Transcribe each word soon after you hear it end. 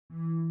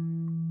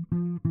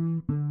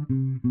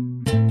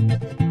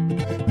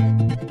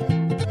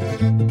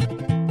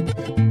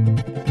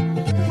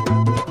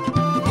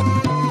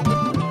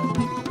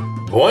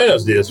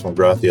Buenos dias from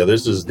Gracia.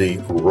 This is the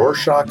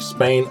Rorschach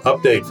Spain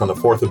update from the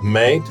 4th of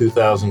May,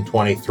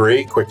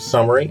 2023. Quick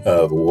summary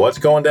of what's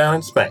going down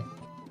in Spain.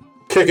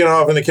 Kicking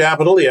off in the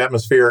capital, the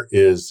atmosphere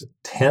is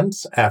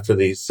tense after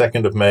the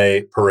 2nd of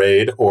May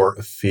parade, or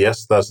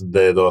Fiestas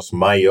de dos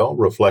Mayo,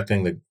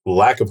 reflecting the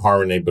lack of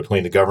harmony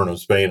between the government of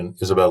Spain and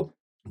Isabel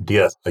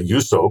Díaz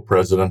Ayuso,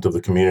 president of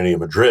the Community of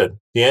Madrid.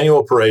 The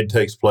annual parade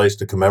takes place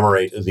to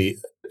commemorate the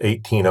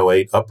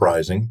 1808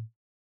 uprising,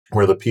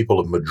 where the people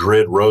of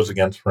Madrid rose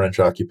against French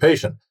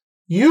occupation.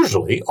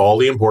 Usually, all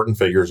the important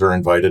figures are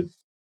invited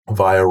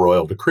via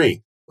royal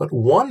decree, but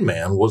one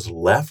man was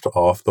left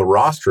off the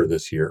roster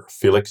this year,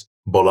 Felix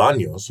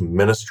Bolaños,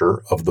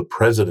 minister of the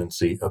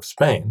presidency of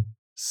Spain.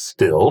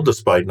 Still,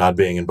 despite not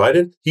being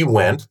invited, he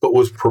went, but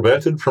was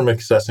prevented from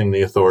accessing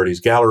the authorities'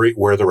 gallery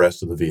where the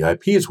rest of the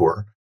VIPs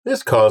were.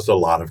 This caused a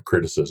lot of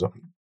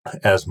criticism,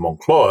 as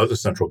Moncloa, the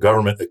central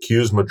government,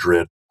 accused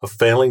Madrid of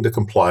failing to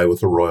comply with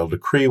the royal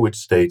decree, which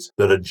states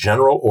that a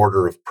general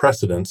order of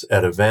precedence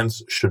at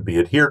events should be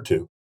adhered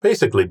to.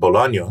 Basically,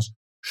 Bolaños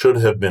should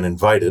have been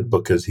invited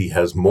because he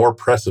has more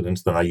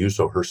precedence than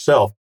Ayuso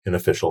herself in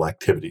official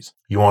activities.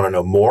 You want to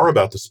know more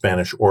about the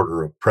Spanish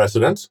order of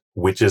precedence,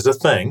 which is a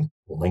thing?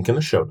 Link in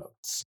the show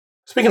notes.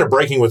 Speaking of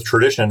breaking with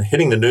tradition,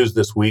 hitting the news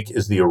this week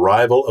is the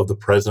arrival of the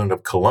president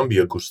of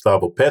Colombia,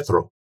 Gustavo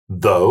Petro,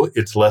 though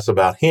it's less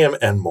about him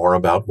and more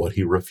about what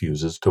he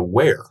refuses to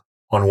wear.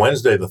 On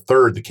Wednesday the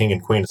 3rd, the King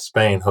and Queen of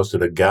Spain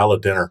hosted a gala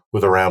dinner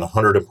with around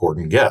 100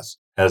 important guests.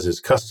 As is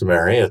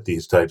customary at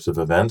these types of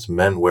events,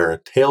 men wear a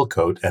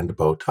tailcoat and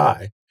bow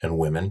tie, and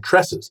women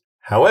tresses.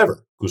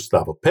 However,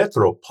 Gustavo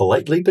Petro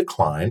politely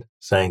declined,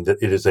 saying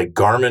that it is a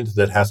garment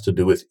that has to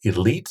do with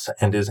elites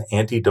and is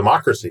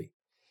anti-democracy.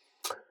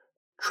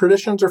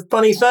 Traditions are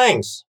funny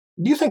things.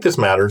 Do you think this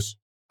matters?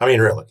 I mean,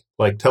 really,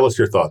 tell us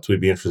your thoughts. We'd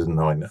be interested in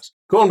knowing this.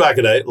 Going back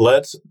a day,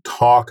 let's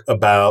talk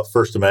about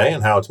 1st of May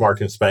and how it's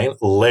marked in Spain.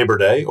 Labor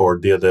Day, or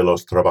Dia de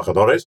los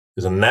Trabajadores,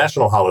 is a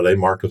national holiday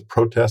marked with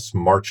protests,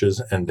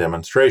 marches, and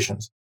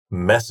demonstrations.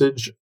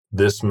 Message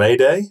this May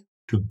Day: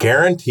 to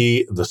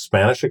guarantee the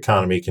Spanish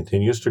economy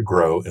continues to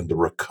grow and the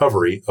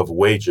recovery of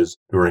wages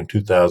during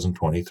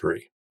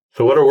 2023.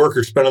 So what are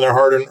workers spending their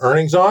hard-earned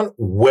earnings on?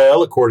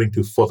 Well, according to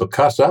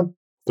Fotocasa,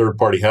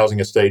 third-party housing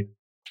estate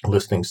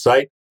listing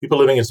site, people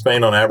living in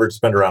Spain on average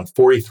spend around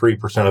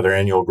 43% of their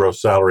annual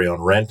gross salary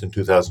on rent in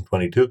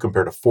 2022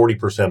 compared to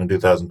 40% in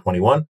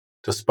 2021,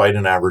 despite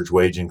an average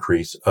wage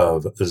increase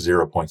of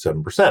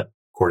 0.7%.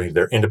 According to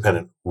their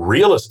independent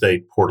real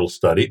estate portal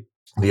study,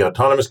 the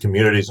autonomous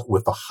communities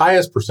with the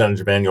highest percentage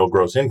of annual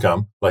gross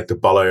income, like the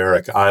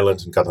Balearic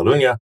Islands and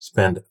Catalonia,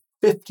 spend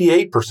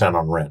 58%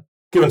 on rent.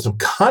 Given some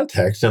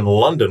context, in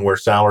London, where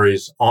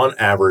salaries on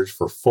average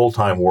for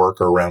full-time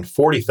work are around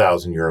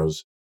 40,000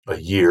 euros a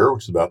year,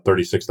 which is about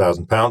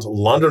 36,000 pounds,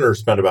 Londoners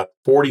spend about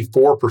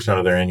 44%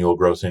 of their annual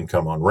gross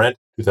income on rent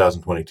in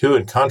 2022.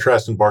 In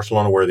contrast, in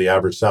Barcelona, where the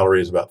average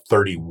salary is about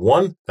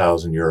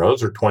 31,000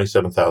 euros or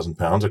 27,000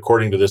 pounds,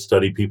 according to this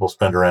study, people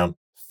spend around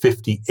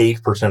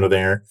 58% of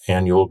their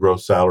annual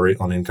gross salary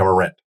on income or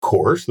rent. Of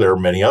course, there are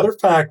many other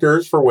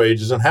factors for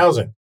wages and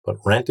housing, but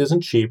rent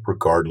isn't cheap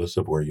regardless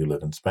of where you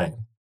live in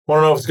Spain. Want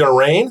to know if it's going to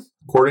rain?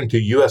 According to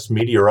U.S.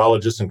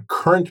 meteorologist and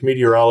current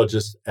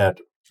meteorologist at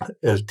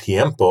El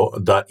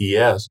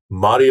Tiempo.es,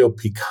 Mario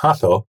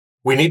Picato,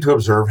 we need to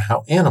observe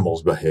how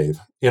animals behave.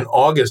 In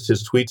August,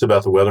 his tweets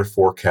about the weather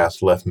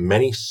forecast left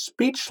many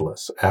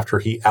speechless after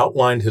he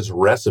outlined his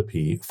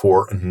recipe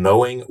for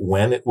knowing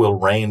when it will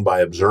rain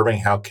by observing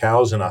how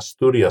cows in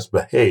Asturias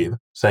behave,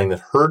 saying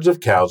that herds of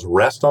cows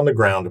rest on the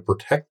ground to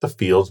protect the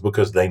fields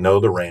because they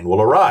know the rain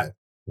will arrive.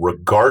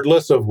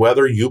 Regardless of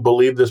whether you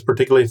believe this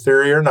particular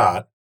theory or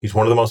not, he's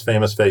one of the most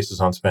famous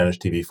faces on Spanish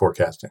TV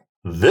forecasting.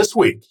 This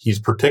week, he's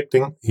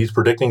predicting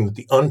that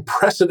the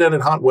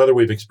unprecedented hot weather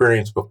we've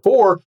experienced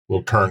before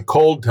will turn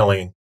cold,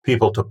 telling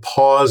people to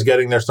pause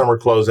getting their summer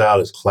clothes out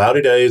as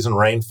cloudy days and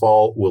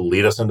rainfall will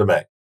lead us into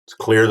May. It's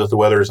clear that the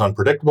weather is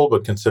unpredictable,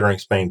 but considering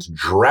Spain's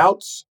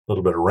droughts, a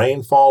little bit of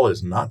rainfall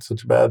is not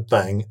such a bad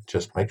thing.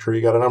 Just make sure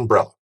you got an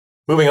umbrella.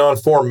 Moving on,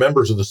 4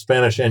 members of the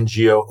Spanish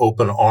NGO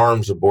Open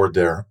Arms aboard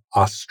their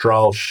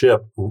Austral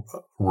ship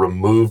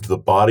removed the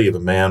body of a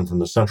man from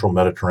the central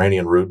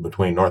Mediterranean route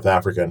between North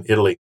Africa and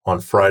Italy on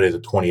Friday the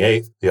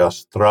 28th. The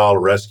Austral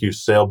rescue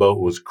sailboat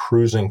was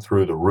cruising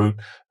through the route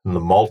in the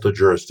Malta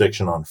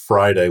jurisdiction on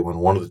Friday when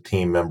one of the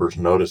team members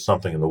noticed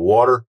something in the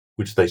water,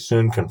 which they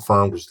soon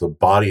confirmed was the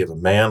body of a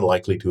man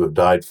likely to have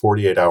died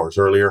 48 hours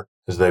earlier.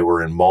 As they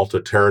were in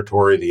Malta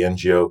territory, the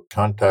NGO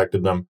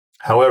contacted them.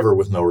 However,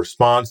 with no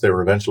response, they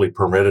were eventually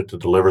permitted to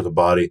deliver the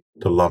body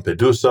to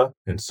Lampedusa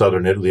in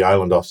southern Italy, the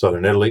island off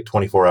southern Italy,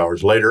 24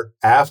 hours later,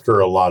 after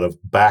a lot of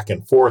back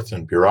and forth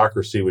and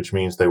bureaucracy, which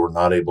means they were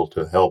not able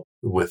to help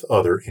with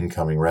other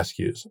incoming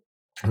rescues.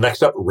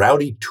 Next up,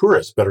 rowdy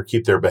tourists better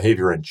keep their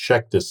behavior in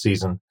check this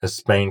season as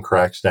Spain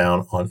cracks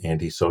down on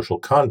antisocial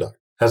conduct.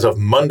 As of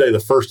Monday, the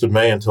 1st of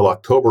May until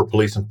October,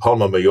 police in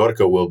Palma,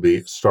 Mallorca will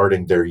be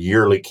starting their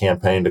yearly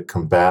campaign to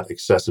combat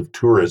excessive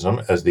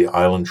tourism as the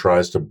island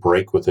tries to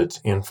break with its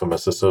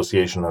infamous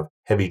association of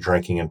heavy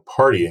drinking and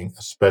partying,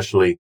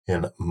 especially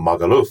in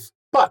Magaluf.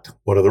 But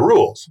what are the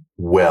rules?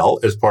 Well,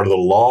 as part of the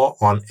law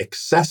on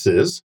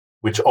excesses,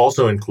 which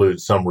also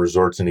includes some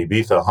resorts in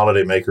Ibiza,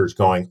 holidaymakers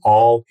going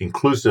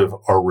all-inclusive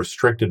are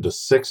restricted to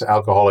 6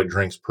 alcoholic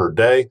drinks per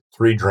day,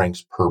 3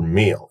 drinks per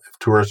meal. If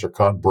tourists are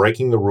caught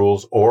breaking the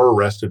rules or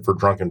arrested for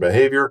drunken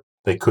behavior,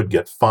 they could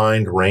get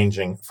fined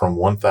ranging from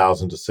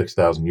 1,000 to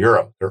 6,000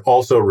 euro. There are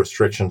also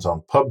restrictions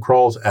on pub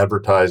crawls,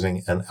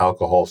 advertising, and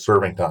alcohol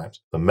serving times.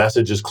 The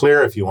message is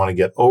clear. If you want to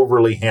get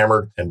overly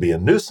hammered and be a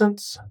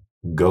nuisance,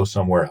 go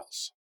somewhere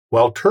else.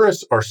 While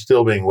tourists are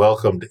still being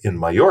welcomed in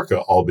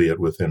Mallorca, albeit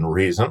within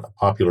reason, a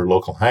popular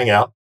local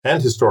hangout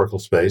and historical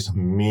space,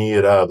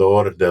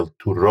 Mirador del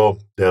Turó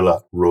de la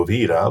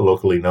Rovira,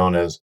 locally known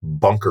as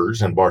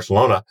Bunkers in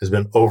Barcelona, has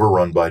been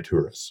overrun by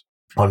tourists.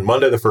 On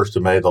Monday, the 1st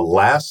of May, the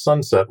last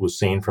sunset was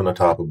seen from the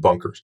top of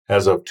Bunkers.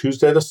 As of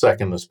Tuesday the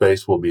 2nd, the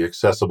space will be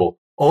accessible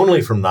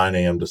only from 9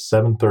 a.m. to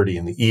 7:30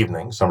 in the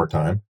evening,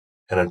 summertime,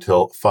 and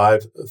until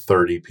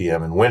 5:30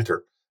 p.m. in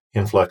winter.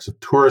 Influx of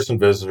tourists and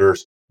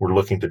visitors were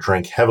looking to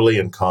drink heavily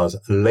and cause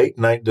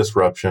late-night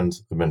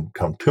disruptions that have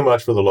become too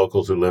much for the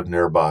locals who live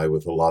nearby,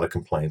 with a lot of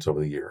complaints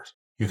over the years.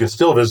 You can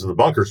still visit the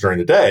bunkers during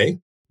the day.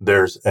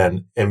 There's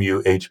an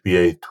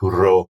MUHBA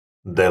Turó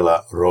de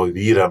la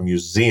Rovira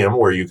museum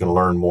where you can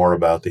learn more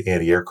about the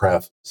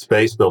anti-aircraft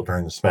space built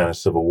during the Spanish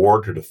Civil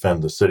War to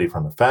defend the city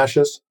from the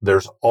fascists.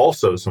 There's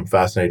also some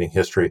fascinating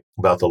history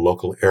about the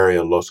local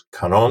area Los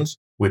Canons,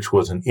 which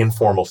was an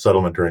informal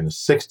settlement during the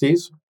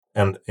 60s,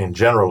 and in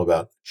general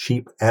about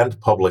cheap and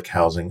public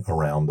housing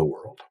around the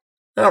world.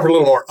 Now for a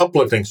little more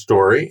uplifting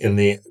story. In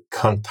the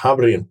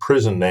Cantabrian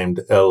prison named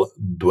El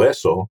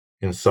Dueso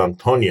in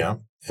Santonia,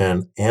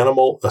 an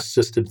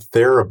animal-assisted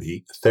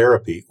therapy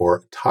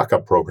or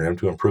TACA program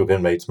to improve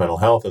inmates' mental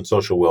health and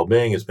social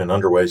well-being has been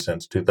underway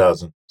since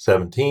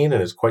 2017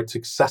 and is quite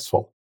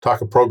successful.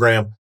 TACA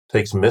program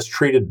takes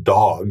mistreated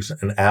dogs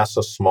and asks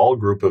a small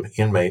group of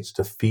inmates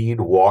to feed,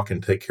 walk,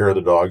 and take care of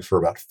the dogs for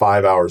about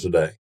 5 hours a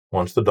day.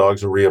 Once the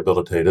dogs are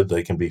rehabilitated,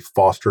 they can be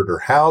fostered or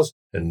housed,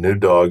 and new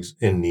dogs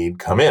in need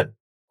come in.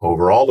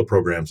 Overall, the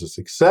program's a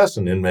success,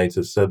 and inmates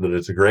have said that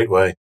it's a great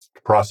way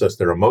to process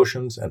their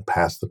emotions and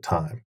pass the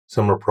time.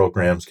 Similar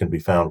programs can be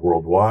found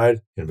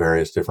worldwide in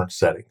various different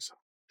settings.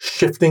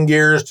 Shifting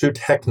gears to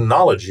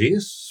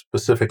technologies,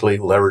 specifically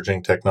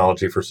leveraging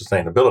technology for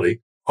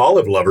sustainability,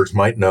 olive lovers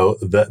might know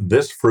that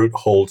this fruit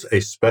holds a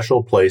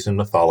special place in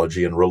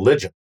mythology and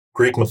religion.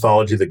 Greek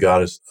mythology, the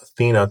goddess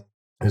Athena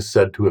is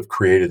said to have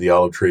created the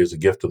olive tree as a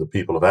gift to the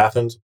people of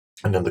Athens,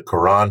 and in the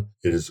Quran,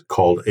 it is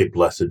called a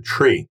blessed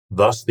tree.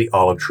 Thus, the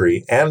olive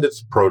tree and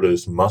its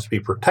produce must be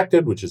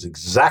protected, which is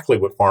exactly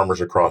what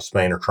farmers across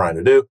Spain are trying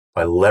to do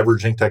by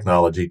leveraging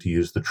technology to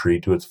use the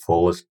tree to its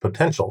fullest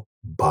potential.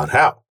 But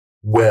how?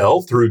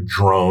 Well, through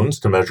drones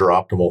to measure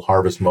optimal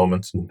harvest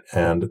moments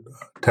and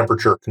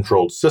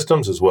temperature-controlled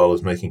systems, as well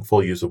as making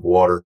full use of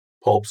water,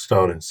 pulp,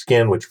 stone, and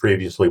skin, which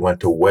previously went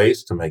to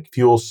waste, to make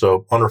fuel,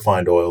 soap,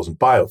 unrefined oils, and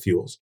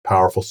biofuels.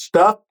 Powerful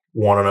stuff.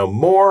 Want to know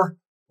more?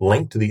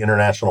 Link to the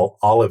International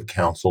Olive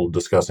Council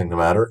discussing the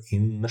matter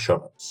in the show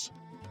notes.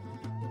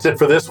 That's it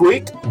for this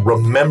week.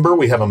 Remember,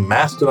 we have a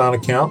Mastodon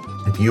account.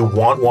 If you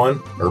want one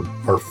or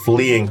are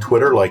fleeing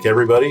Twitter like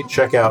everybody,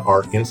 check out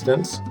our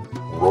instance,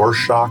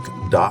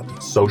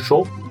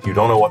 Rorschach.social. If you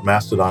don't know what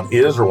Mastodon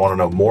is or want to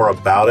know more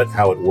about it,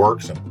 how it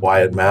works, and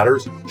why it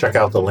matters, check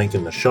out the link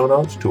in the show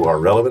notes to our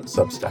relevant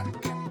Substack.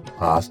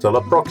 Hasta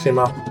la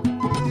próxima.